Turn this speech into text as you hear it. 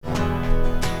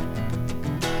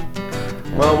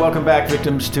Well, welcome back,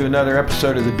 victims, to another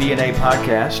episode of the B&A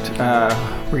podcast.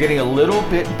 We're getting a little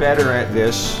bit better at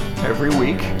this every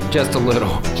week. Just a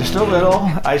little. Just a little.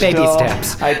 Baby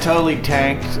steps. I totally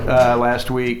tanked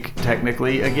last week,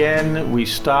 technically. Again, we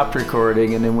stopped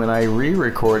recording, and then when I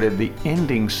re-recorded the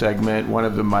ending segment, one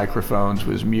of the microphones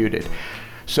was muted.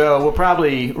 So we'll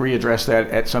probably readdress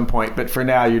that at some point, but for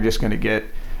now, you're just going to get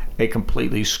a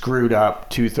completely screwed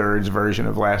up 2/3 version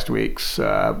of last week's,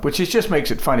 which just makes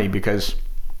it funny because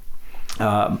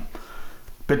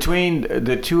between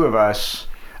the two of us,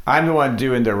 I'm the one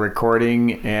doing the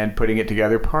recording and putting it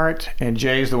together part, and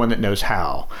Jay's the one that knows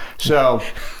how. So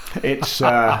it's,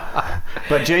 but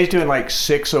Jay's doing like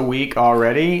 6 a week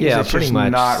already. Yeah, it's pretty just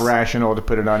much. not rational to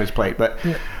put it on his plate. But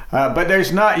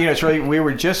there's not, it's really, we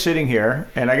were just sitting here,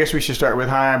 and I guess we should start with,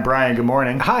 hi, I'm Brian, good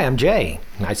morning. Hi, I'm Jay.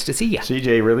 Nice to see you.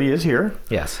 CJ really is here.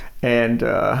 Yes. And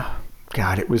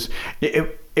God,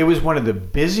 it was one of the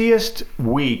busiest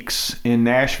weeks in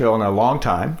Nashville in a long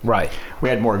time. Right. We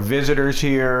had more visitors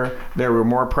here. There were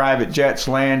more private jets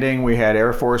landing. We had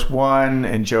Air Force One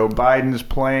and Joe Biden's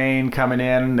plane coming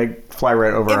in. They fly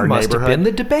right over our neighborhood. It must have been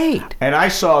the debate. And I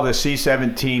saw the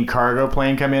C-17 cargo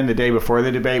plane come in the day before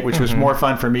the debate, which was more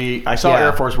fun for me. I saw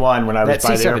Air Force One when I was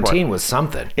by the airport. That C-17 was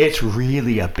something. It's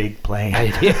really a big plane.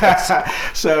 Yes.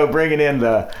 So bringing in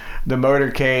the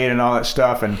motorcade and all that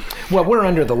stuff. And well, we're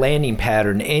under the landing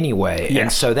pattern anyway. Yes.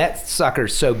 And so that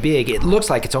sucker's so big, it looks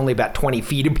like it's only about 20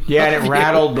 feet above. Yeah, and it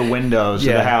rattled the windows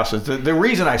of the houses. The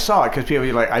reason I saw it, because people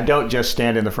are like, I don't just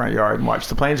stand in the front yard and watch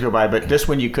the planes go by, but this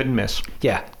one you couldn't miss.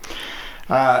 Yeah.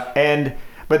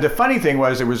 But the funny thing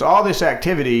was, there was all this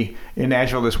activity in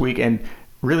Nashville this week, and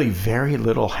really very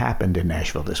little happened in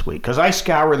Nashville this week. Because I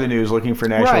scour the news looking for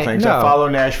Nashville things. I follow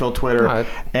Nashville Twitter,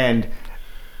 and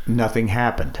nothing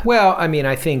happened. Well, I mean,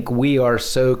 I think we are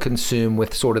so consumed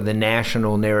with sort of the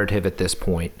national narrative at this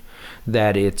point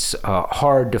that it's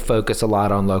hard to focus a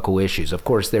lot on local issues. Of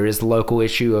course, there is the local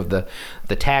issue of the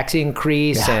tax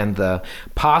increase and the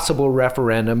possible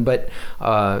referendum, but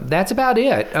that's about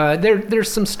it.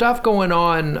 There's some stuff going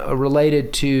on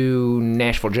related to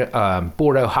Nashville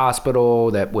Bordeaux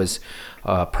Hospital that was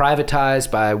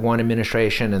privatized by one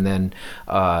administration, and then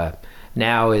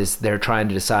now they're trying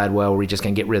to decide, well, we're just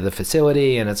going to get rid of the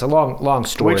facility, and it's a long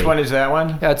story. Which one is that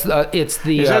one? It's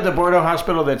the. Is that the Bordeaux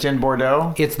Hospital that's in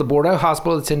Bordeaux? It's the Bordeaux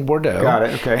Hospital that's in Bordeaux. Got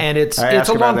it. Okay. And it's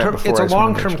a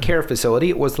long-term care facility.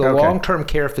 It was the long-term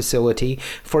care facility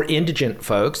for indigent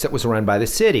folks that was run by the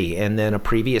city, and then a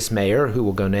previous mayor, who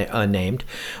will go unnamed,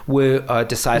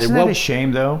 decided. Isn't that a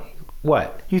shame, though?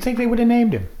 What? You think they would have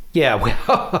named him? Yeah,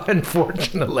 well,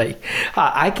 unfortunately.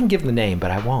 I can give the name,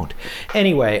 but I won't.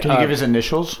 Anyway. Can you give his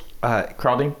initials?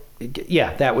 Crowding?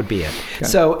 Yeah, that would be it. Okay.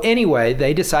 So anyway,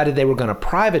 they decided they were going to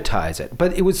privatize it.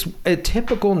 But it was a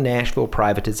typical Nashville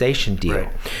privatization deal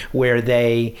where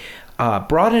they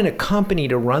brought in a company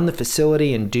to run the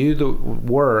facility and do the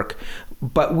work,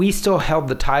 but we still held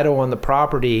the title on the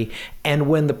property. And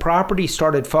when the property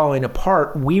started falling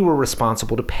apart, we were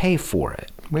responsible to pay for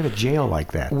it. We have a jail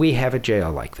like that. We have a jail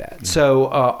like that. Mm-hmm. So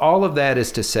all of that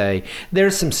is to say,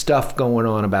 there's some stuff going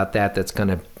on about that's going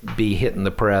to be hitting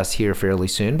the press here fairly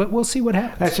soon, but we'll see what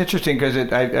happens. That's interesting because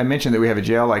I mentioned that we have a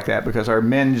jail like that because our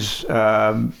men's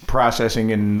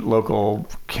processing and local,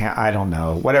 I don't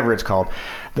know, whatever it's called,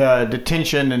 the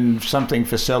detention and something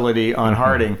facility on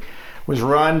Harding was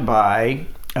run by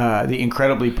the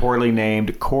incredibly poorly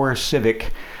named CoreCivic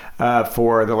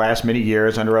for the last many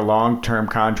years under a long-term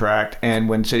contract. And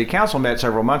when City Council met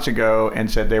several months ago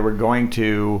and said they were going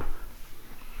to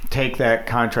take that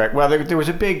contract, well, there was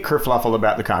a big kerfluffle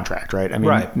about the contract, right? I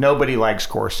mean, nobody likes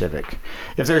CoreCivic.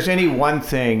 If there's any one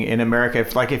thing in America,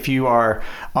 if you are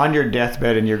on your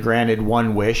deathbed and you're granted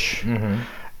one wish,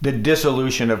 the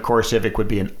dissolution of CoreCivic would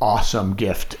be an awesome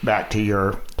gift back to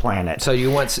your planet. So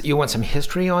you want some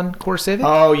history on CoreCivic?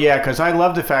 Oh yeah, because I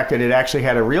love the fact that it actually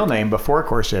had a real name before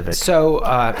CoreCivic. So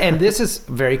and this is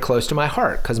very close to my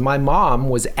heart because my mom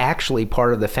was actually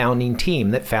part of the founding team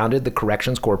that founded the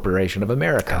Corrections Corporation of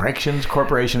America. Corrections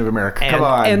Corporation of America. Come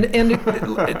on. And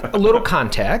a little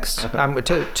context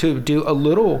to do a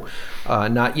little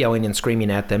not yelling and screaming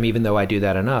at them, even though I do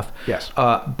that enough. Yes.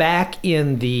 Back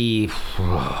in the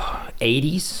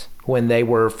 80s when they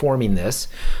were forming this.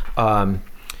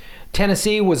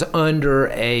 Tennessee was under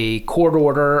a court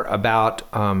order about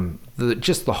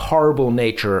just the horrible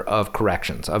nature of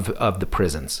corrections, of the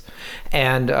prisons.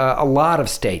 And a lot of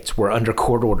states were under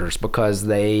court orders because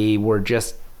they were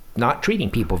just not treating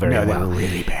people very well. They were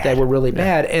really bad. They were really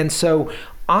bad. And so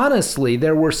honestly,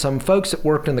 there were some folks that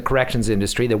worked in the corrections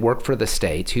industry that worked for the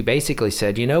states who basically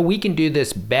said, we can do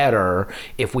this better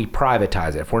if we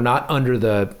privatize it, if we're not under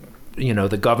the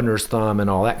the governor's thumb and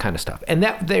all that kind of stuff. And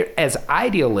that they, as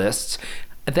idealists,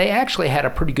 they actually had a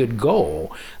pretty good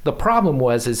goal. The problem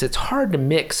is it's hard to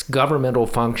mix governmental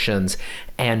functions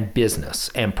and business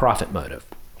and profit motive.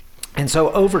 And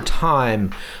so over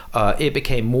time, it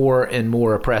became more and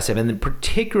more oppressive. And then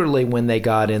particularly when they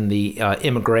got in the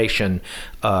immigration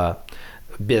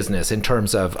business in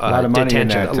terms of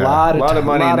detention, a lot of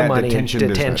money in that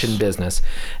detention business.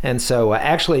 And so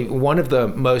actually one of the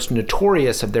most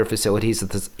notorious of their facilities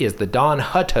is the Don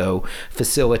Hutto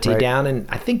facility down in,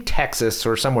 I think, Texas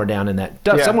or somewhere down in that,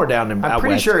 somewhere down in I'm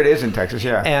pretty west. sure it is in Texas,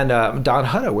 yeah. And Don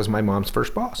Hutto was my mom's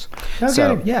first boss. Okay.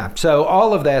 So, yeah. So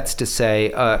all of that's to say...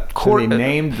 so they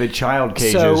named the child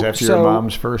cages after your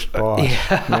mom's first boss.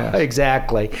 Yeah,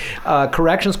 exactly.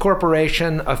 Corrections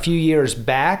Corporation, a few years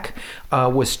back,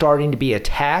 was starting to be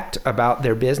attacked about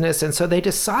their business, and so they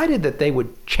decided that they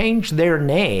would change their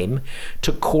name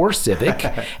to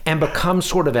CoreCivic and become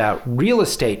sort of a real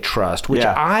estate trust, which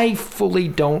I fully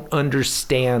don't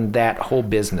understand that whole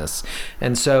business.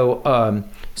 And so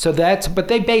but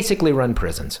they basically run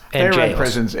prisons and jails. Run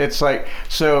prisons. It's like,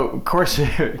 so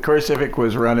CoreCivic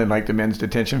was running like the men's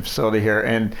detention facility here,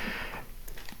 and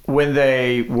when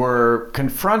they were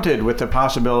confronted with the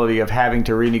possibility of having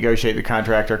to renegotiate the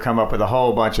contract or come up with a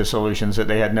whole bunch of solutions that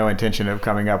they had no intention of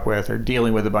coming up with, or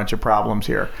dealing with a bunch of problems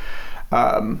here,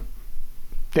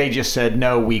 they just said,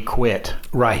 no, we quit.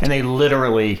 Right. And they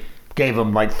literally gave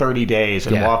them like 30 days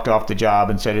and walked off the job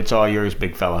and said, it's all yours,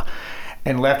 big fella,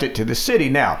 and left it to the city.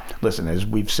 Now, listen, as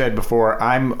we've said before,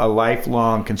 I'm a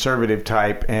lifelong conservative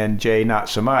type, and Jay not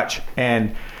so much.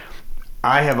 And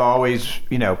I have always,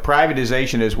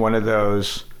 privatization is one of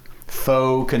those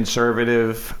faux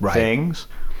conservative things.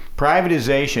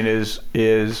 Privatization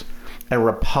is a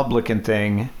Republican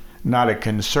thing, not a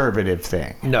conservative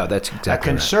thing. No, that's exactly right. A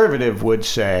conservative would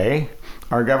say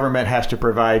our government has to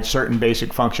provide certain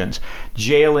basic functions.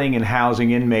 Jailing and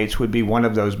housing inmates would be one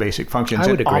of those basic functions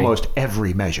in almost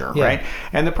every measure, right?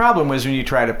 And the problem was when you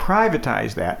try to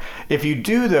privatize that, if you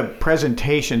do the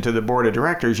presentation to the board of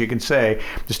directors, you can say,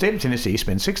 the state of Tennessee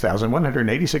spends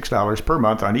 $6,186 per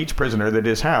month on each prisoner that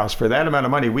is housed. For that amount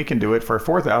of money, we can do it for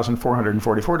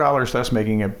 $4,444, thus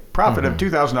making a profit of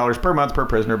 $2,000 per month per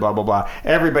prisoner, blah, blah, blah.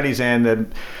 Everybody's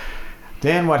in.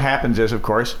 Then what happens is, of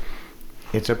course,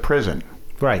 it's a prison.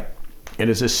 Right. It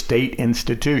is a state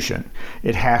institution.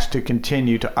 It has to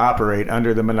continue to operate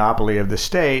under the monopoly of the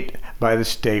state by the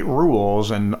state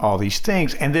rules and all these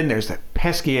things. And then there's that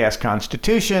pesky-ass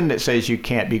Constitution that says you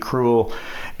can't be cruel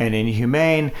and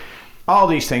inhumane. All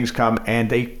these things come,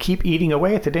 and they keep eating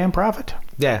away at the damn profit.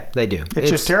 Yeah, they do. It's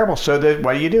just terrible. So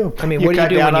what do? I mean, what do you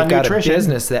do when you've got a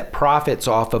business that profits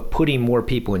off of putting more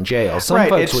people in jail? Some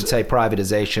folks would say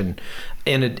privatization,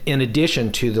 in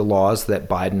addition to the laws that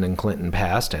Biden and Clinton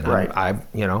passed, and I'm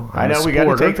I know we got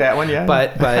to take that one, yeah.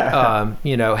 But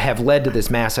have led to this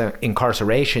massive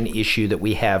incarceration issue that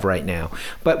we have right now.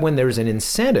 But when there's an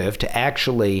incentive to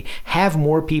actually have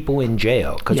more people in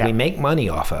jail because we make money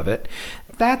off of it,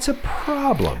 that's a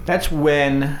problem. That's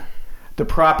when the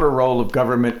proper role of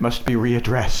government must be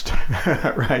readdressed,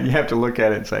 right? You have to look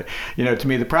at it and say, to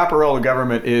me, the proper role of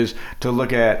government is to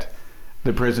look at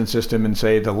the prison system and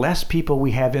say, the less people we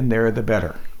have in there, the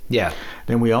better. Yeah.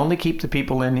 Then we only keep the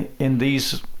people in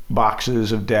these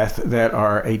boxes of death that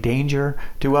are a danger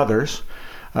to others.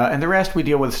 And the rest we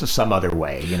deal with some other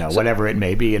way, whatever it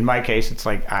may be. In my case, it's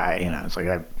like,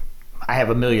 I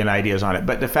have a million ideas on it.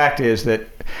 But the fact is that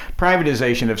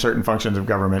privatization of certain functions of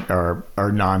government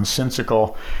are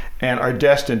nonsensical and are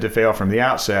destined to fail from the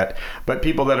outset. But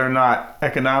people that are not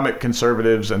economic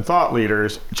conservatives and thought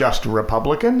leaders, just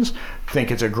Republicans,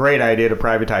 think it's a great idea to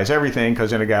privatize everything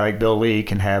because then a guy like Bill Lee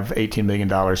can have $18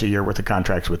 million a year worth of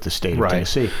contracts with the state of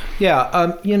Tennessee.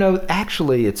 Yeah,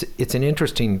 actually, it's an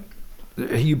interesting...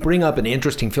 You bring up an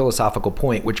interesting philosophical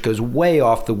point, which goes way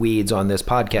off the weeds on this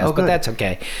podcast, but that's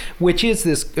okay. Which is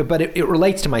this, but it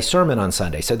relates to my sermon on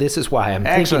Sunday. So this is why I'm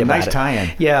thinking about it. Nice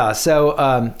tie-in. Yeah. So,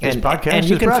 and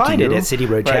you can find it at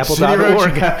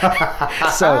cityroadchapel.org.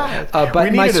 So, but we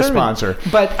needed a sponsor.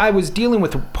 But I was dealing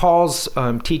with Paul's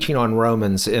teaching on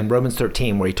Romans in Romans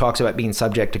 13, where he talks about being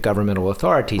subject to governmental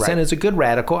authorities. And as a good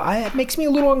radical, it makes me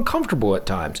a little uncomfortable at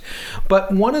times.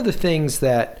 But one of the things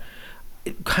that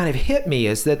kind of hit me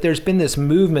is that there's been this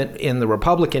movement in the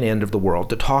Republican end of the world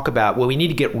to talk about, well, we need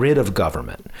to get rid of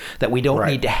government, that we don't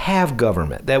need to have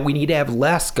government, that we need to have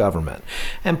less government.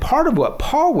 And part of what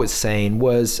Paul was saying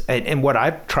was, and what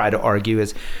I try to argue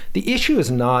is, the issue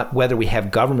is not whether we have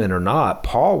government or not.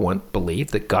 Paul once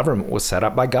believed that government was set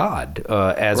up by God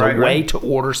as a way to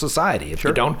order society. If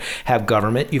you don't have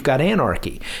government, you've got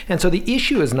anarchy. And so the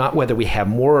issue is not whether we have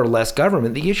more or less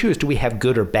government. The issue is, do we have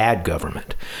good or bad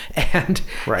government?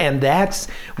 And that's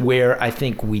where I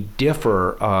think we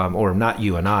differ, or not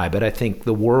you and I, but I think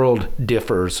the world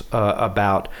differs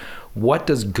about what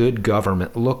does good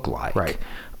government look like. Right.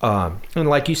 And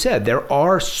like you said, there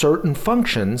are certain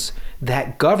functions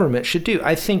that government should do.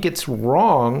 I think it's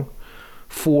wrong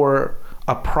for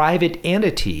a private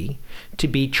entity to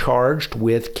be charged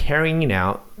with carrying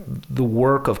out the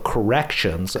work of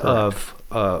corrections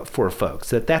for folks.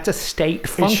 That's a state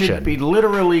function. It should be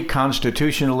literally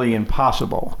constitutionally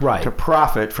impossible to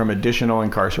profit from additional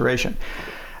incarceration,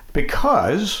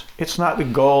 because it's not the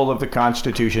goal of the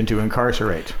Constitution to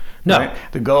incarcerate. No. Right?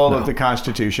 The goal of the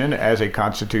Constitution, as a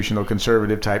constitutional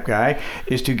conservative type guy,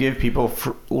 is to give people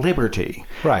liberty.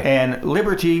 Right. And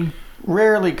liberty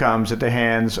rarely comes at the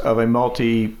hands of a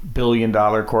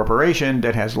multi-billion-dollar corporation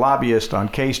that has lobbyists on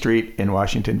K Street in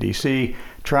Washington, D.C.,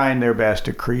 trying their best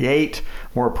to create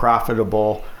more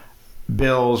profitable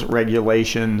bills,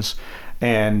 regulations,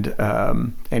 and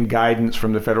guidance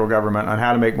from the federal government on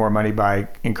how to make more money by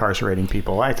incarcerating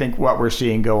people. I think what we're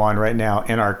seeing go on right now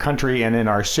in our country and in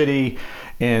our city,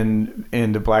 in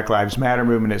the Black Lives Matter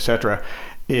movement, et cetera,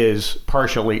 is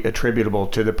partially attributable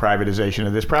to the privatization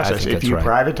of this process. If you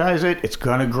privatize it, it's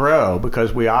going to grow,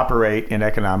 because we operate in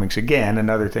economics. Again,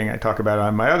 another thing I talk about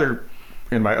in my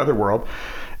other world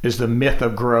is the myth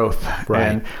of growth. Right.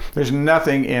 And there's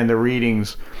nothing in the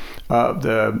readings of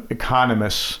the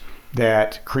economists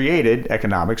that created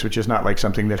economics, which is not like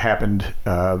something that happened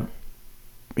via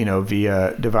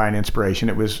divine inspiration.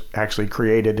 It was actually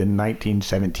created in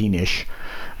 1917-ish.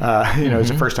 It's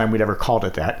the first time we'd ever called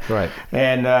it that. Right.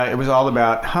 And it was all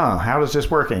about, how is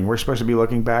this working? We're supposed to be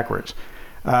looking backwards.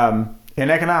 In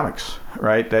economics,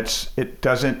 right? There's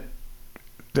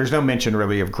no mention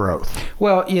really of growth.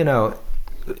 Well,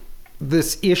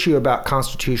 this issue about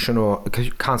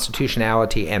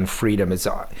constitutionality and freedom is,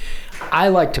 I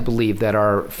like to believe that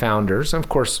our founders, of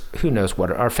course, who knows what,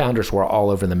 our founders were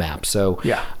all over the map. So,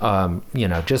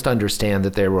 just understand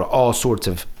that there were all sorts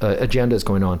of agendas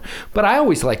going on. But I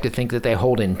always like to think that they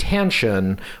hold in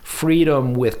tension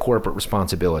freedom with corporate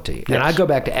responsibility. Yes. And I go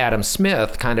back to Adam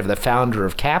Smith, kind of the founder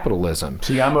of capitalism.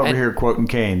 See, I'm over here quoting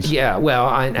Keynes. Yeah,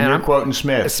 well, you're quoting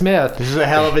Smith. Smith. This is a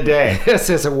hell of a day. This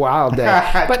is a wild day.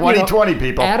 But 2020,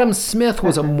 people. Adam Smith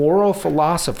was a moral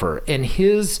philosopher, and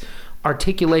his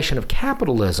articulation of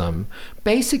capitalism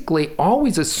basically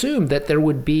always assumed that there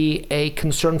would be a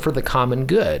concern for the common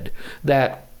good,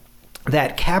 that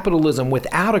capitalism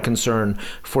without a concern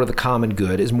for the common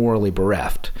good is morally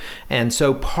bereft. And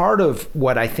so part of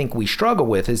what I think we struggle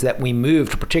with is that we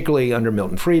moved, particularly under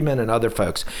Milton Friedman and other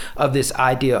folks, of this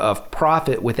idea of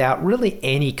profit without really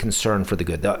any concern for the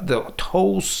good. The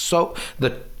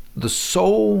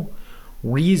sole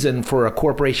reason for a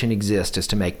corporation exists is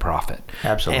to make profit.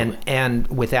 Absolutely. And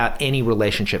without any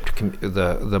relationship to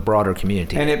the broader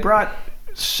community. And it brought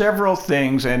several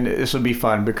things, and this will be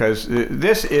fun, because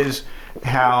this is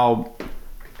how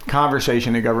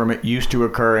conversation in government used to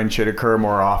occur and should occur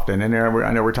more often. And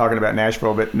I know we're talking about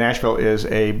Nashville, but Nashville is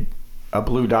a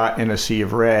blue dot in a sea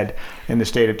of red in the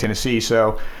state of Tennessee.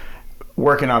 So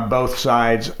working on both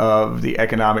sides of the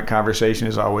economic conversation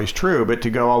is always true. But to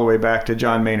go all the way back to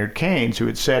John Maynard Keynes, who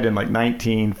had said in like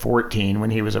 1914, when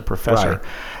he was a professor,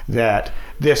 that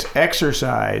this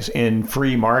exercise in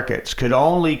free markets could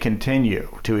only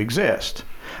continue to exist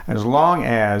as long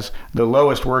as the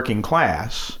lowest working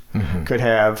class could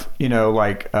have,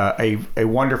 a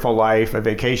wonderful life, a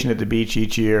vacation at the beach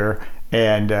each year,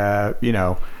 and,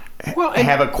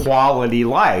 have a quality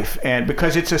life. And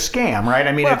because it's a scam, right?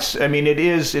 I mean,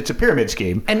 it's a pyramid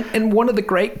scheme. And one of the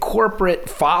great corporate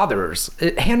fathers,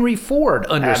 Henry Ford,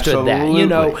 understood that.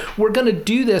 We're going to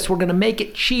do this. We're going to make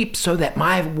it cheap so that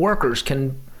my workers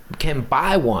can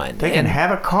buy one. They can have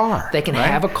a car. They can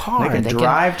have a car. They can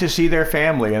drive to see their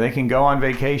family, and they can go on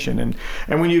vacation.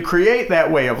 And when you create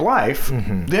that way of life,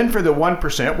 then for the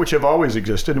 1%, which have always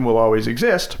existed and will always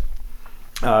exist,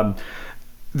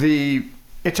 the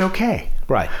it's okay.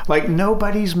 Right. Like,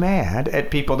 nobody's mad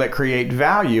at people that create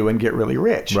value and get really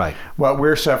rich. Right. What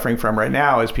we're suffering from right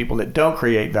now is people that don't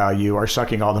create value are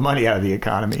sucking all the money out of the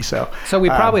economy. So we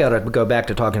probably ought to go back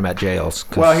to talking about jails.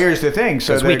 Well, here's the thing.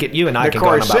 So you and I the can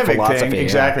core go on about civic philosophy. thing,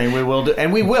 exactly, and we will do,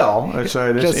 and we will.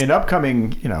 So this, in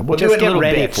upcoming, we'll do it in little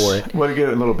bits. For it. We'll do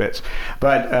it in little bits.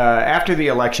 But after the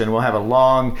election, we'll have a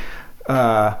long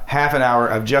half an hour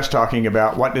of just talking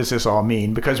about what does this all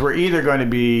mean, because we're either going to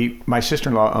be, my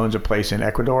sister-in-law owns a place in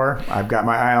Ecuador. I've got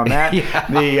my eye on that.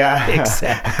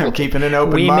 Exactly. I'm keeping an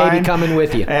open mind. We may be coming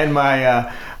with you. And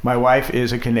my wife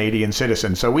is a Canadian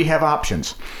citizen, so we have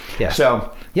options. Yes.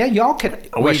 So yeah, y'all could.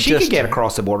 Well, she could get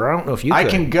across the border. I don't know if you could. I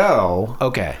can go.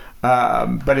 Okay.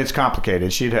 But it's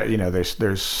complicated. She'd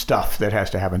there's stuff that has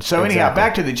to happen. So anyhow,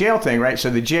 back to the jail thing, right? So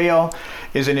the jail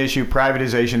is an issue,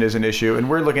 privatization is an issue, and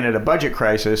we're looking at a budget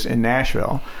crisis in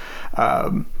Nashville.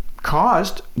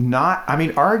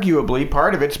 Arguably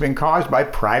part of it's been caused by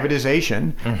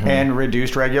privatization and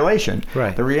reduced regulation.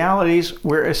 Right. The reality is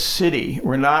we're a city.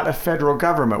 We're not a federal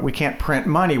government. We can't print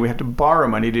money. We have to borrow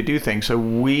money to do things. So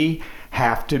we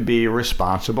have to be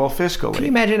responsible fiscally. Can you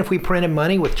imagine if we printed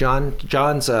money with John's picture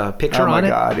on it? Oh my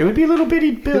God, it would be little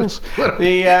bitty bills.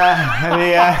 His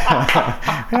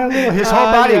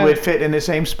whole body would fit in the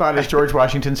same spot as George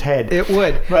Washington's head. It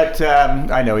would. But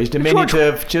I know he's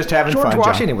diminutive, just having fun. George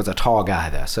Washington was a tall guy,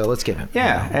 though, so let's give him.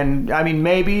 Yeah, and I mean,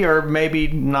 maybe or maybe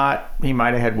not, he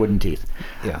might have had wooden teeth.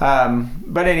 Yeah.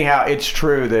 But anyhow, it's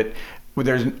true that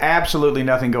there's absolutely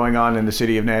nothing going on in the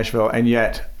city of Nashville, and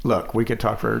yet, look, we could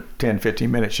talk for 10,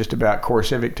 15 minutes just about Core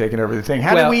Civic taking over the thing.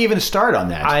 How did we even start on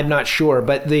that? I'm not sure,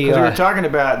 but we were talking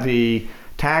about the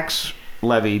tax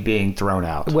levy being thrown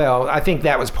out. Well, I think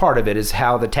that was part of it, is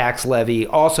how the tax levy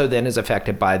also then is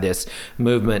affected by this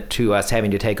movement to us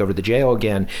having to take over the jail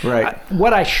again. Right.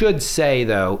 What I should say,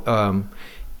 though,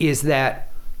 is that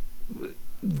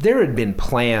there had been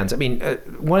plans. I mean,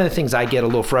 one of the things I get a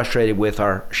little frustrated with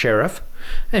our sheriff,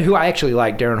 and who I actually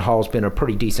like, Darren Hall's been a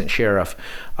pretty decent sheriff,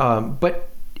 but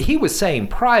he was saying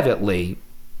privately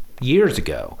years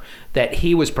ago that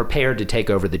he was prepared to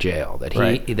take over the jail, that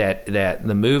that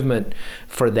the movement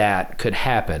for that could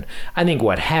happen. I think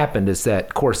what happened is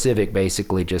that Core Civic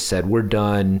basically just said, we're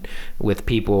done with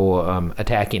people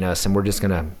attacking us, and we're just going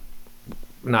to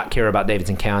not care about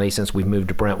Davidson County since we've moved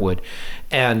to Brentwood.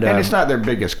 And it's not their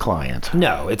biggest client.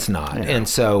 No, it's not. Yeah. And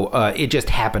so it just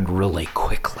happened really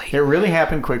quickly. It really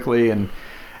happened quickly, and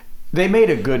they made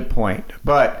a good point.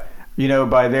 But,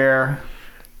 by their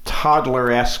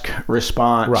toddler-esque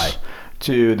response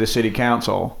to the city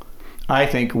council, I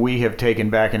think we have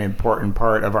taken back an important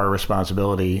part of our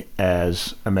responsibility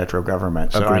as a metro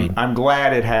government. So I'm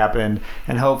glad it happened,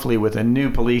 and hopefully with a new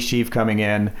police chief coming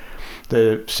in,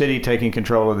 the city taking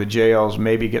control of the jails,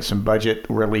 maybe get some budget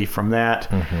relief from that.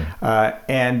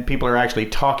 And people are actually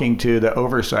talking to the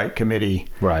oversight committee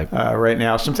right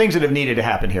now. Some things that have needed to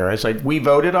happen here. It's like we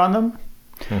voted on them.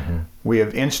 We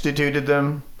have instituted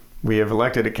them. We have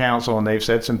elected a council, and they've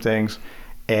said some things.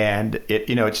 And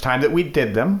it's time that we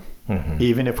did them,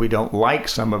 even if we don't like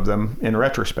some of them in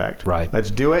retrospect. Right.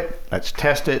 Let's do it. Let's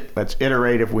test it. Let's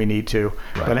iterate if we need to.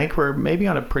 Right. But I think we're maybe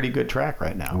on a pretty good track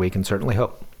right now. We can certainly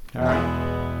hope. All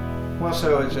right. Well,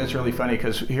 so it's really funny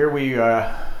because here we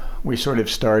sort of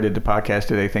started the podcast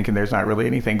today thinking there's not really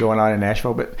anything going on in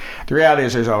Nashville, but the reality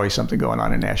is there's always something going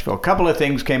on in Nashville. A couple of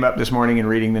things came up this morning in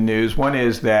reading the news. One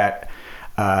is that,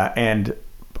 and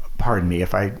pardon me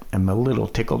if I am a little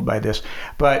tickled by this,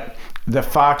 but the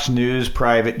Fox News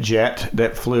private jet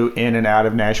that flew in and out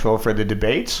of Nashville for the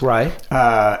debates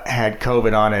had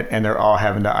COVID on it, and they're all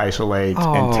having to isolate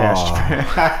and test.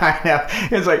 I know.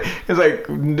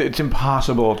 It's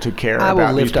impossible to care about these people. I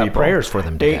will lift up prayers for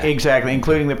them today. Exactly,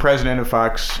 including the president of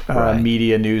Fox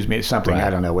Media News, something,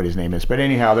 I don't know what his name is. But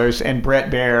anyhow, and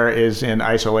Brett Baer is in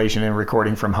isolation and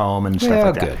recording from home and stuff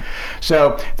like that. Good.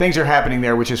 So things are happening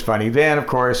there, which is funny. Then, of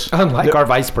course... Unlike our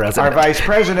vice president. Our vice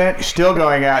president still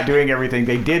going out, doing everything.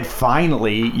 They did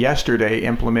finally yesterday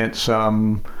implement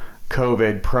some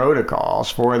COVID protocols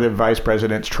for the vice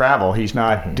president's travel. He's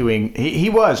not doing, he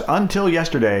was until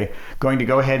yesterday going to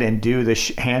go ahead and do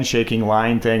the handshaking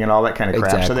line thing and all that kind of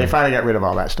crap. So they finally got rid of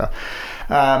all that stuff.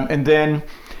 And then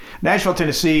Nashville,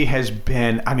 Tennessee has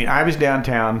been, I was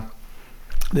downtown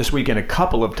this weekend a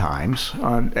couple of times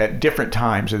at different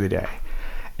times of the day.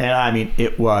 And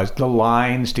it was, the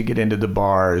lines to get into the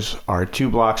bars are 2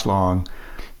 blocks long.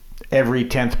 Every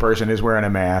 10th person is wearing a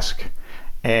mask.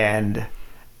 And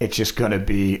it's just going to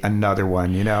be another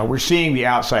one. We're seeing the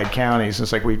outside counties.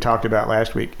 It's like we talked about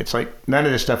last week. It's like none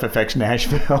of this stuff affects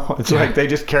Nashville. It's like they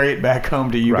just carry it back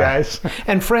home to you guys.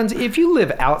 And friends, if you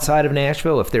live outside of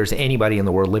Nashville, if there's anybody in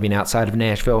the world living outside of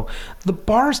Nashville, the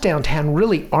bars downtown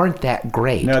really aren't that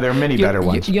great. No, there are many better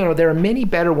ones. There are many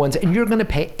better ones, and you're going to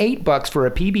pay $8 for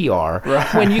a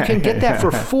PBR when you can get that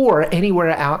for $4 anywhere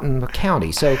out in the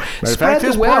county. So spread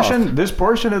the wealth. This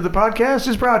portion of the podcast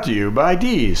is brought to you by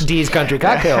Dee's Country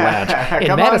Cocktail Lounge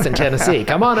in Madison, Tennessee.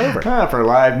 Come on over for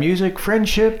live music,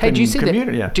 friendship, and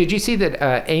community. Did you see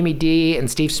that Amy D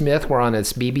and Steve Smith were on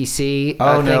this BBC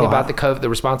thing about the COVID, the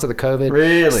response of the COVID?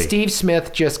 Really? Steve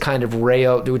Smith just kind of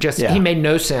railed. He made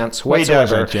no sense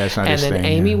whatsoever. And then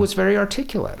Amy was very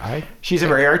articulate. She's a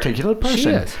very articulate person. She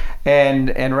is.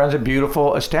 And runs a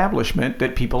beautiful establishment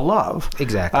that people love.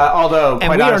 Exactly. Although,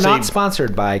 and we are not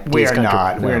sponsored by Dee's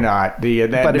Country. No. We're not.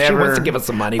 But if she wants to give us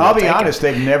some money, I'll be honest,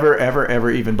 they've never,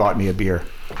 ever even bought me a beer.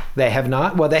 They have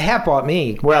not? Well, they have bought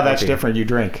me. Well, that's different. You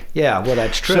drink. Yeah, well,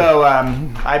 that's true. So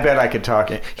I bet I could talk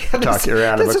you out of a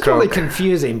Coke. This is really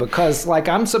confusing because,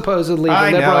 I'm supposedly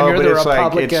the liberal and you're the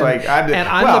Republican, and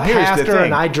I'm the pastor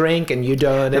and I drink and you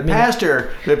don't.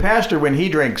 The pastor, when he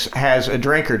drinks, has a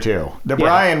drink or two.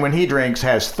 Brian, when he drinks,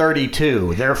 has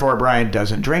 32. Therefore, Brian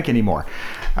doesn't drink anymore.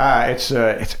 It's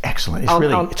excellent.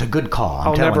 It's a good call.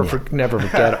 I'll never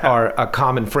forget a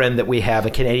common friend that we have,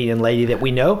 a Canadian lady that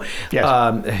we know,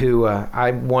 who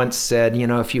I once said,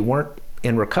 if you weren't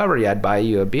in recovery, I'd buy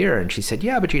you a beer. And she said,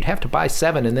 yeah, but you'd have to buy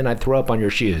 7 and then I'd throw up on your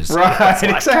shoes. Right,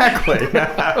 exactly.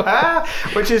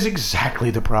 Which is exactly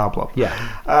the problem. Yeah.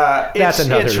 That's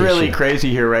another issue. It's really crazy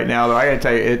here right now, though. I got to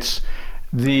tell you, it's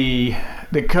the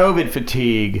COVID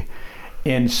fatigue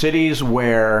in cities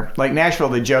where, like Nashville,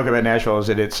 the joke about Nashville is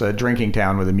that it's a drinking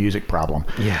town with a music problem.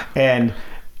 Yeah. And,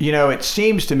 it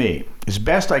seems to me, as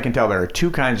best I can tell, there are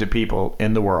 2 kinds of people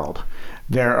in the world.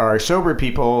 There are sober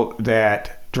people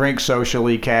that drink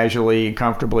socially, casually, and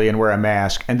comfortably and wear a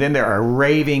mask. And then there are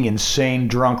raving, insane,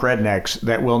 drunk rednecks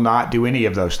that will not do any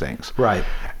of those things. Right.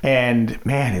 And,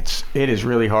 man, it is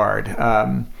really hard.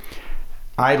 At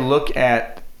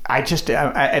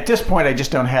this point, I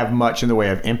just don't have much in the way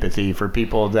of empathy for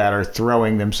people that are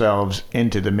throwing themselves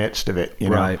into the midst of it,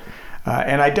 Right.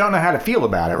 And I don't know how to feel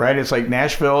about it, right? It's like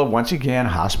Nashville, once again,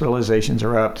 hospitalizations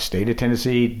are up. The state of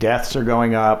Tennessee, deaths are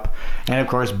going up. And, of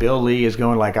course, Bill Lee is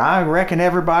going I reckon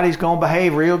everybody's going to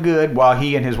behave real good, while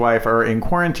he and his wife are in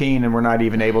quarantine and we're not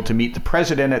even able to meet the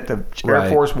president at the Air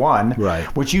Force One,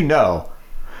 which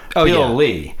Bill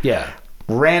Lee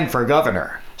ran for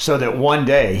governor so that one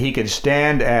day he could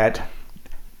stand at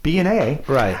B&A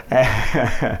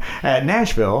at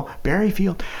Nashville, Berry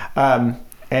Field,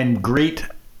 and greet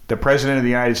the President of the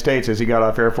United States as he got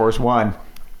off Air Force One.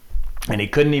 And he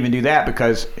couldn't even do that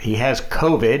because he has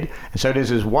COVID, and so does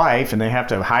his wife, and they have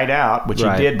to hide out, which he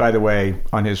did, by the way,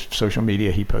 on his social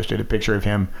media. He posted a picture of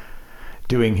him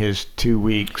doing his 2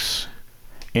 weeks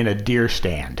in a deer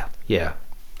stand. Yeah.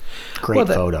 Great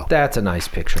photo. That's a nice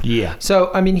picture. Yeah.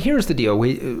 So, here's the deal.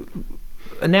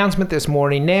 Announcement this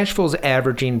morning, Nashville's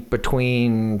averaging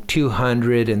between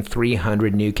 200 and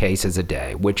 300 new cases a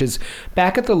day, which is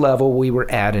back at the level we were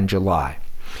at in July.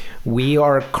 We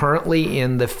are currently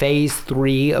in the phase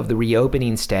 3 of the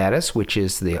reopening status, which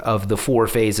is of the 4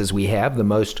 phases we have, the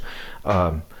most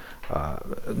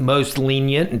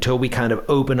lenient until we kind of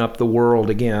open up the world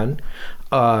again.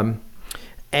 And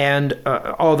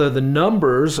although the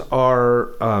numbers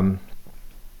are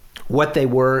what they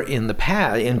were in the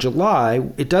past, in July,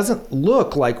 it doesn't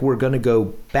look like we're going to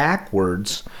go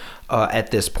backwards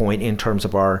at this point in terms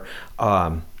of our.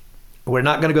 We're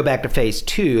not going to go back to phase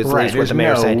 2. At least what the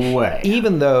mayor's saying. Way.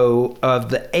 Even though of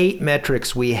the 8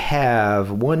 metrics we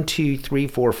have, 1, 2, 3,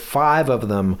 4, 5 of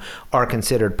them are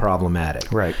considered problematic.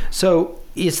 Right. So.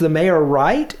 Is the mayor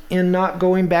right in not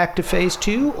going back to phase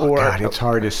 2? Or God, it's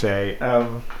hard to say.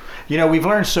 We've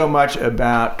learned so much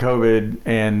about COVID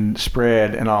and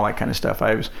spread and all that kind of stuff.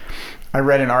 I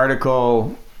read an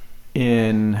article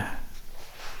in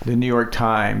the New York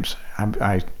Times.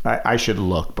 I should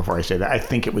look before I say that. I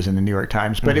think it was in the New York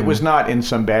Times, but it was not in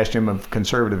some bastion of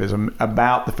conservatism,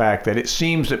 about the fact that it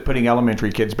seems that putting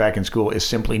elementary kids back in school is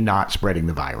simply not spreading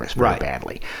the virus very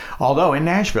badly. Although in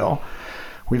Nashville,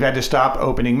 we've had to stop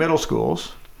opening middle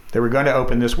schools. They were going to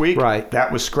open this week. Right.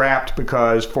 That was scrapped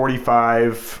because there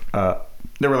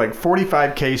were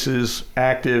 45 cases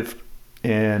active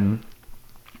in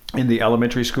the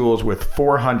elementary schools with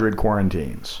 400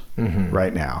 quarantines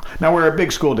right now. Now, we're a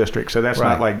big school district, so that's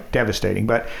not devastating,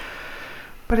 but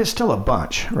it's still a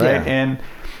bunch, right? Yeah.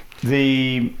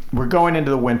 And we're going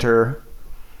into the winter.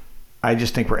 I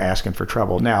just think we're asking for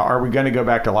trouble. Now, are we going to go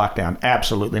back to lockdown?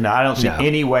 Absolutely not. I don't see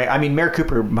any way. I mean, Mayor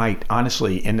Cooper might,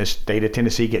 honestly, in the state of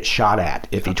Tennessee, get shot at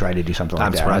if he tried to do something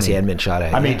like that. I'm surprised he hadn't been shot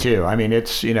at. Me too. I mean,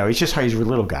 it's, he's just he's a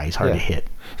little guy. He's hard to hit.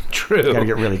 True. Got to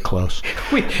get really close.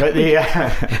 We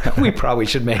probably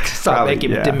should stop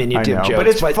making diminutive jokes. But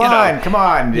it's fun. Come on. Come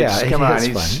on.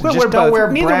 Fun. Well, just don't wear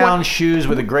brown shoes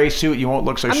with a gray suit. You won't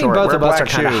look so short. Both wear of us black are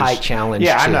kind of height challenged.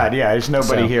 Yeah, I'm not. Yeah, there's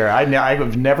nobody here.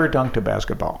 I've never dunked a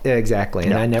basketball. Exactly,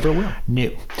 and I never will.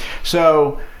 No.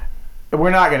 So we're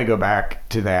not going to go back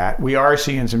to that. We are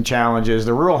seeing some challenges.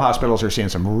 The rural hospitals are seeing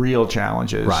some real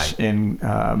challenges. Right. And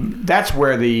that's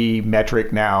where the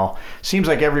metric now seems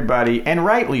like everybody, and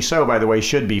rightly so, by the way,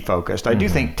 should be focused. I do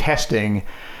think testing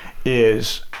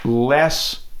is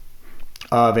less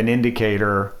of an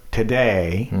indicator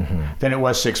today than it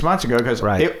was 6 months ago, because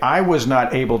I was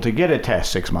not able to get a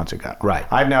test 6 months ago. Right.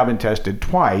 I've now been tested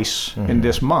twice in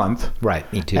this month.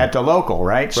 Right. Me too. At the local,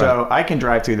 right? So I can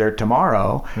drive through there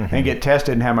tomorrow and get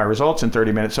tested and have my results in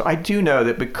 30 minutes. So I do know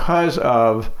that because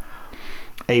of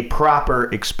a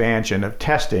proper expansion of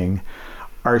testing,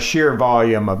 our sheer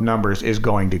volume of numbers is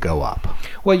going to go up.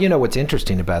 Well, what's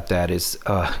interesting about that is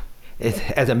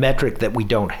as a metric that we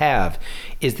don't have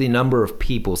is the number of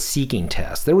people seeking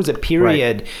tests. There was a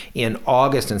period in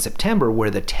August and September where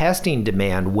the testing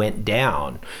demand went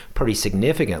down pretty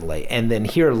significantly. And then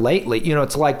here lately,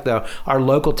 it's like our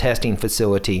local testing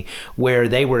facility where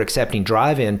they were accepting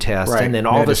drive-in tests. And then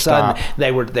all of a sudden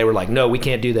they were like, no, we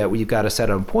can't do that. You've got to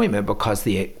set an appointment because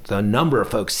the number of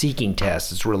folks seeking tests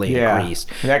has really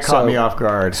increased. That caught me off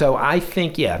guard. So I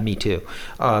think, me too.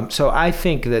 So I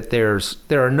think that there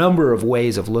are a number of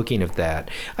ways of looking at that.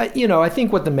 I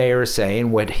think what the mayor is saying,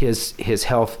 what his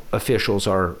health officials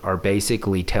are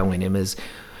basically telling him is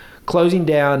closing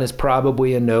down is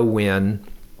probably a no-win.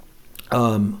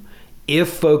 If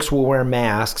folks will wear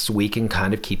masks, we can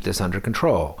kind of keep this under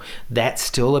control. That's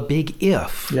still a big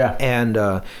if. Yeah.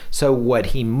 And so what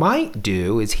he might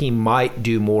do is he might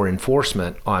do more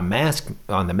enforcement on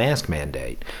the mask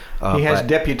mandate. He has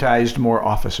deputized more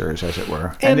officers, as it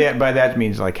were. And by that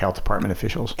means like health department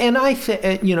officials. And I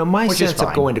think, my sense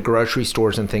of going to grocery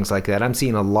stores and things like that, I'm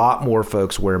seeing a lot more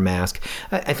folks wear masks.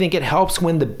 I think it helps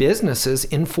when the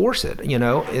businesses enforce it,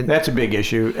 That's a big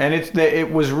issue. And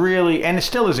it was really, and it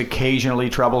still is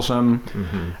occasionally troublesome.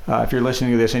 If you're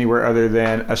listening to this anywhere other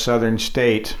than a southern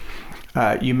state,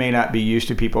 you may not be used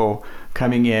to people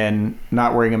coming in,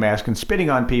 not wearing a mask and spitting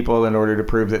on people in order to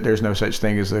prove that there's no such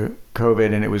thing as the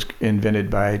COVID, and it was invented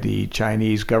by the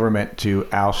Chinese government to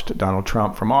oust Donald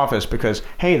Trump from office because,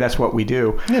 hey, that's what we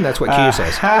do. And that's what Q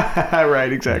says.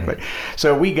 Right, exactly.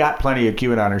 So we got plenty of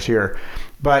QAnoners here.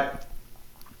 But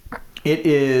it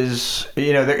is,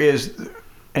 there is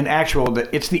an actual,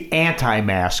 it's the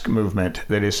anti-mask movement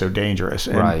that is so dangerous.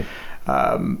 And,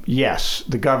 yes,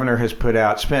 the governor has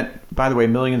spent, by the way,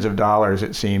 millions of dollars,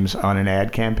 it seems, on an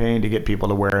ad campaign to get people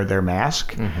to wear their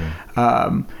mask.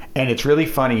 And it's really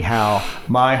funny how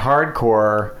my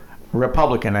hardcore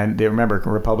Republican, and remember,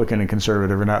 Republican and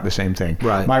conservative are not the same thing.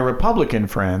 Right. My Republican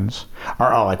friends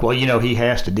are all like, well, he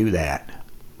has to do that.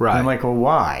 Right. And I'm like, well,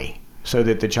 why? So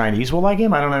that the Chinese will like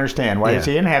him? I don't understand. Why does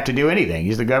he didn't have to do anything?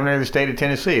 He's the governor of the state of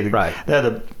Tennessee.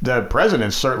 The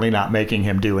president's certainly not making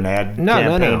him do an ad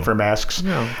campaign for masks.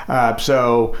 No.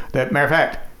 So, that matter of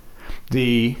fact,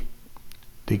 the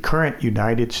current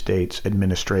United States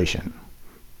administration,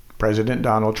 President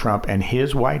Donald Trump and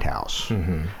his White House,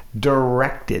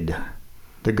 directed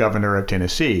the governor of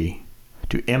Tennessee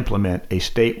to implement a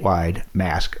statewide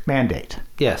mask mandate.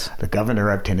 Yes. The governor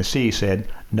of Tennessee said,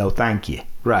 no, thank you.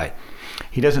 Right.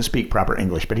 He doesn't speak proper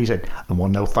English, but he said, well,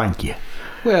 no, thank you.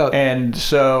 Well, and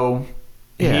so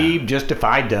he just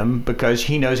defied them because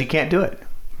he knows he can't do it.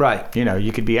 Right.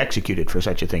 You could be executed for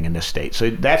such a thing in this state. So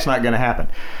that's not going to happen.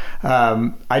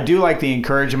 I do like the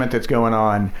encouragement that's going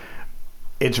on.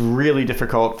 It's really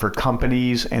difficult for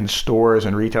companies and stores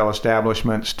and retail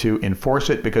establishments to enforce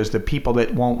it because the people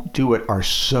that won't do it are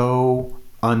so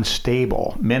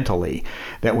unstable mentally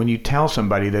that when you tell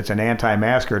somebody that's an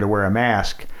anti-masker to wear a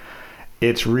mask,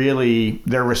 it's really,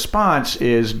 their response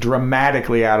is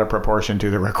dramatically out of proportion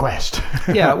to the request.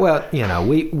 Yeah, well,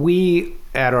 we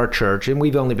at our church, and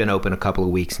we've only been open a couple of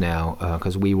weeks now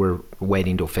because we were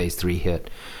waiting till phase 3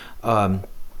 hit,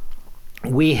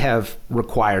 we have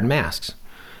required masks.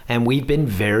 And we've been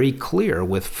very clear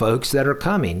with folks that are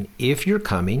coming, if you're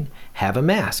coming, have a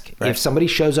mask. Right. If somebody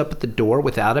shows up at the door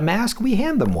without a mask, we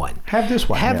hand them one. Have this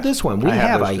one. Have this one. We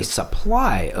have a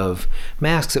supply of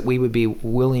masks that we would be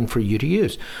willing for you to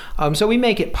use. So we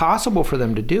make it possible for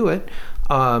them to do it.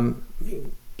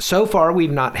 so far,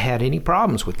 we've not had any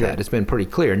problems with that. It's been pretty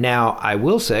clear. Now, I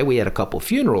will say we had a couple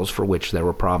funerals for which there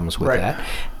were problems with that.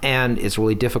 And it's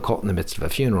really difficult in the midst of a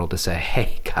funeral to say,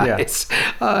 hey, guys,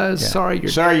 sorry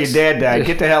your dad died.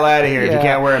 Get the hell out of here if you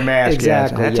can't wear a mask.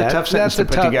 Exactly. That's a tough sentence to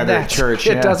put together at church.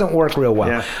 It doesn't work real well.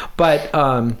 Yeah. But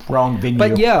wrong venue.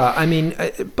 But yeah, I mean,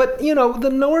 but you know, the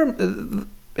norm...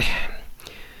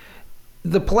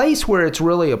 The place where it's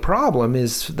really a problem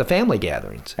is the family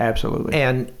gatherings. Absolutely.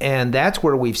 And that's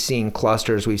where we've seen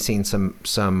clusters, we've seen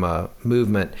some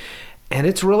movement. And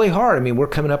it's really hard. I mean, we're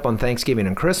coming up on Thanksgiving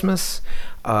and Christmas.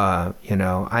 You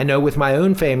know, I know with my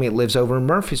own family, it lives over in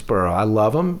Murfreesboro. I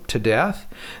love them to death.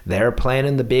 They're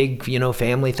planning the big, you know,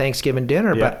 family Thanksgiving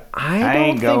dinner, but I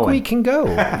don't think we can go.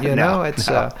 You know, it's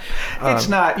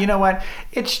not. You know what?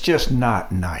 It's just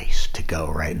not nice to go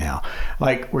right now.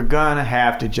 Like, we're gonna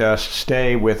have to just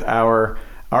stay with our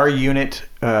unit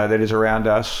that is around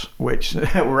us, which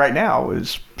right now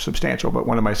is substantial. But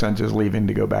one of my sons is leaving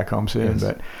to go back home soon.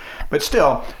 Yes. But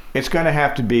still, it's going to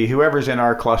have to be whoever's in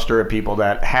our cluster of people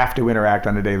that have to interact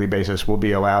on a daily basis will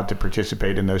be allowed to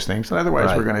participate in those things. And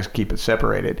otherwise, we're going to keep it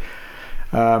separated.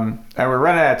 And we're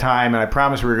running out of time, and I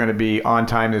promised we were going to be on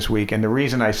time this week. And the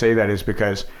reason I say that is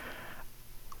because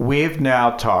we've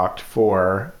now talked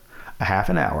for a half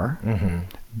an hour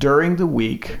during the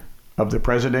week of the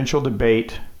presidential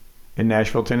debate in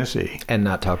Nashville, Tennessee. And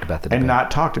not talked about the debate. And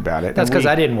not talked about it. That's because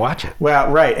I didn't watch it. Well,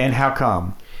 right. And how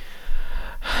come?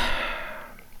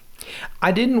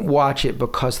 I didn't watch it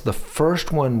because the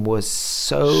first one was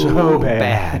so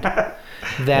bad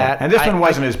that and this one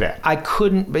wasn't as bad. I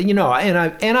couldn't, but you know, and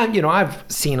I, you know, I've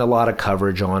seen a lot of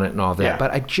coverage on it and all that, but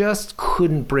I just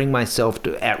couldn't bring myself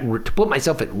to put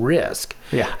myself at risk.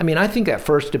 Yeah. I mean, I think that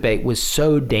first debate was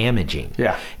so damaging.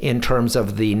 In terms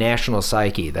of the national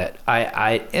psyche that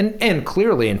and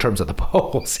clearly in terms of the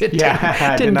polls, it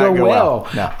didn't go well.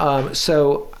 No.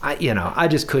 So I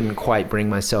just couldn't quite bring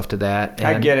myself to that. And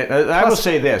I get it. I will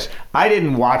say this. I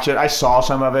didn't watch it. I saw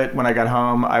some of it when I got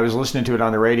home. I was listening to it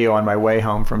on the radio on my way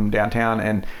home from downtown.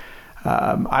 And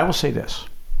I will say this.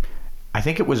 I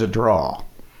think it was a draw.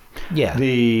 Yeah.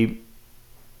 Biden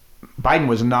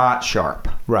was not sharp.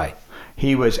 Right.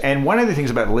 He was, and one of the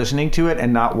things about listening to it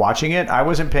and not watching it, I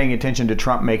wasn't paying attention to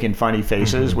Trump making funny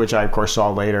faces, which I, of course,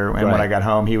 saw later. And when I got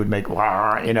home, he would make,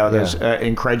 those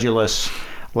incredulous,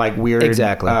 like weird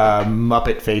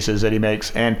Muppet faces that he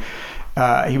makes. And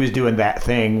he was doing that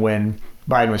thing when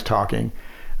Biden was talking.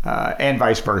 And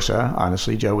vice versa.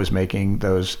 Honestly, Joe was making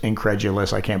those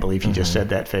incredulous, I can't believe he just said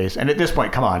that face. And at this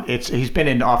point, come on, he's been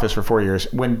in office for 4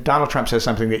 years. When Donald Trump says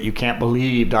something that you can't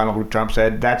believe Donald Trump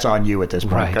said, that's on you at this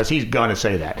point, because he's going to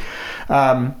say that.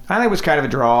 I think it was kind of a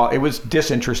draw. It was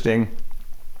disinteresting.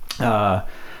 I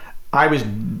was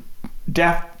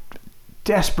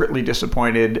desperately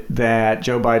disappointed that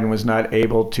Joe Biden was not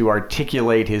able to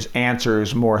articulate his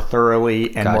answers more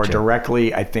thoroughly and more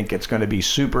directly. I think it's going to be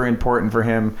super important for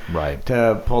him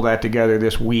to pull that together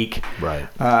this week.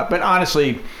 But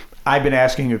honestly, I've been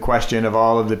asking a question of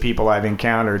all of the people I've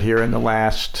encountered here in the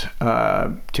last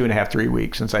 2.5, 3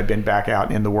 weeks since I've been back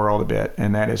out in the world a bit.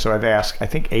 And that is, so I've asked, I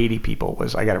think 80 people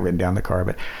I got it written down in the car,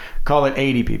 but call it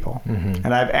 80 people.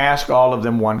 And I've asked all of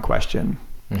them one question.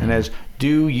 And that is,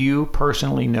 do you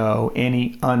personally know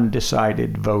any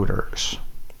undecided voters?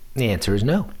 The answer is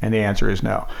no. And the answer is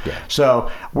no. So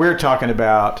we're talking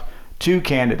about two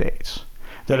candidates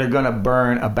that are going to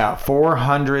burn about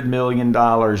 $400 million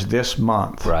this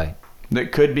month.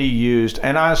 That could be used.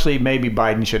 And honestly, maybe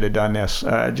Biden should have done this.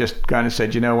 Just kind of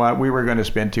said, you know what? We were going to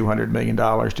spend $200 million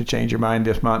to change your mind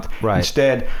this month.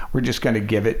 Instead, we're just going to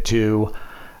give it to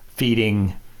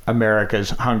feeding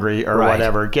America's hungry or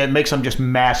whatever. Make some just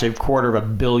massive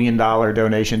 $250 million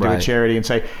donation to a charity and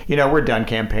say, we're done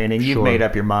campaigning. You've made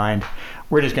up your mind.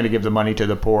 We're just going to give the money to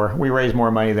the poor. We raise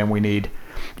more money than we need,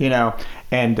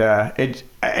 and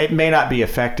it may not be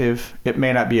effective. It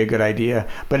may not be a good idea,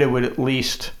 but it would at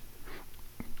least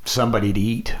somebody to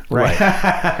eat,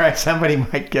 right? Somebody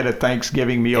might get a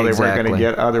Thanksgiving meal they weren't going to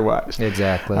get otherwise.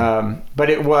 But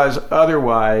it was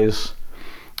otherwise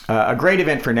a great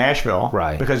event for Nashville,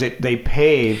 because they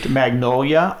paved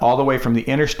Magnolia all the way from the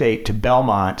interstate to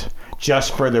Belmont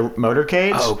just for the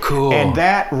motorcades. Oh, cool. And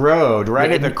that road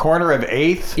at the corner of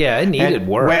 8th. Yeah, it needed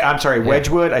work.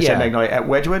 Wedgwood. I said Magnolia. At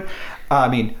Wedgwood. I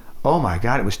mean, oh my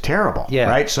God, it was terrible.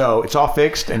 Right? So it's all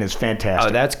fixed and it's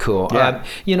fantastic. Oh, that's cool.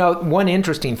 One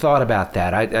interesting thought about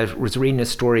that. I was reading a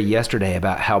story yesterday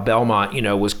about how Belmont,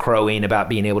 was crowing about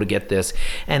being able to get this.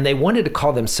 And they wanted to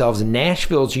call themselves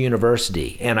Nashville's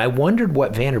University. And I wondered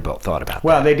what Vanderbilt thought about that.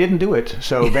 Well, they didn't do it.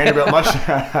 So Vanderbilt must...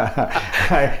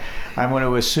 I'm going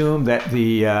to assume that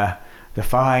the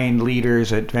fine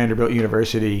leaders at Vanderbilt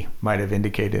University might have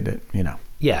indicated it,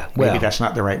 Yeah, well, maybe that's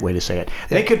not the right way to say it.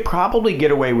 They could probably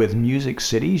get away with Music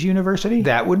Cities University.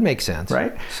 that would make sense.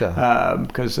 Right? So,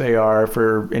 Because they are,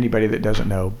 for anybody that doesn't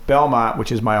know, Belmont,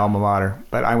 which is my alma mater,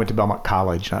 but I went to Belmont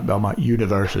College, not Belmont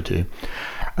University,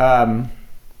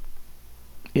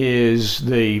 is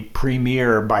the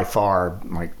premier, by far,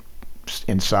 like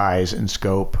in size and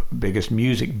scope, biggest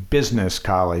music business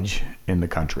college in the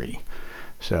country.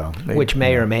 So, which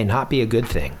may or may not be a good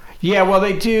thing. Yeah, well,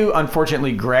 they do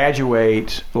unfortunately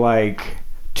graduate like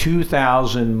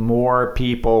 2,000 more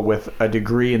people with a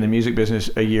degree in the music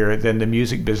business a year than the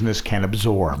music business can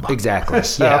absorb. Exactly.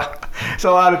 So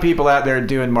a lot of people out there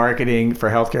doing marketing for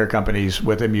healthcare companies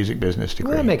with a music business degree.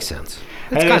 Well, that makes sense.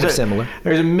 It's And kind of similar.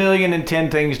 There's 1,000,010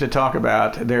 things to talk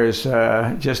about. There's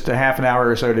just a half an hour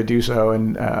or so to do so,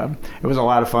 and it was a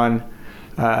lot of fun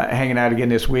hanging out again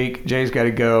this week. Jay's got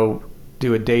to go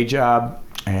do a day job,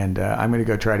 and I'm going to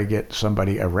go try to get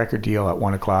somebody a record deal at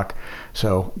 1 o'clock.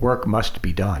 So work must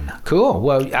be done. Cool.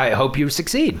 Well, I hope you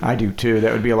succeed. I do too.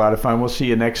 That would be a lot of fun. We'll see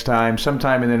you next time.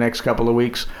 Sometime in the next couple of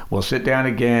weeks, we'll sit down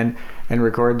again and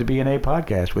record the B&A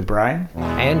podcast with Brian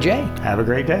And Jay. Have a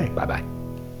great day. Bye-bye.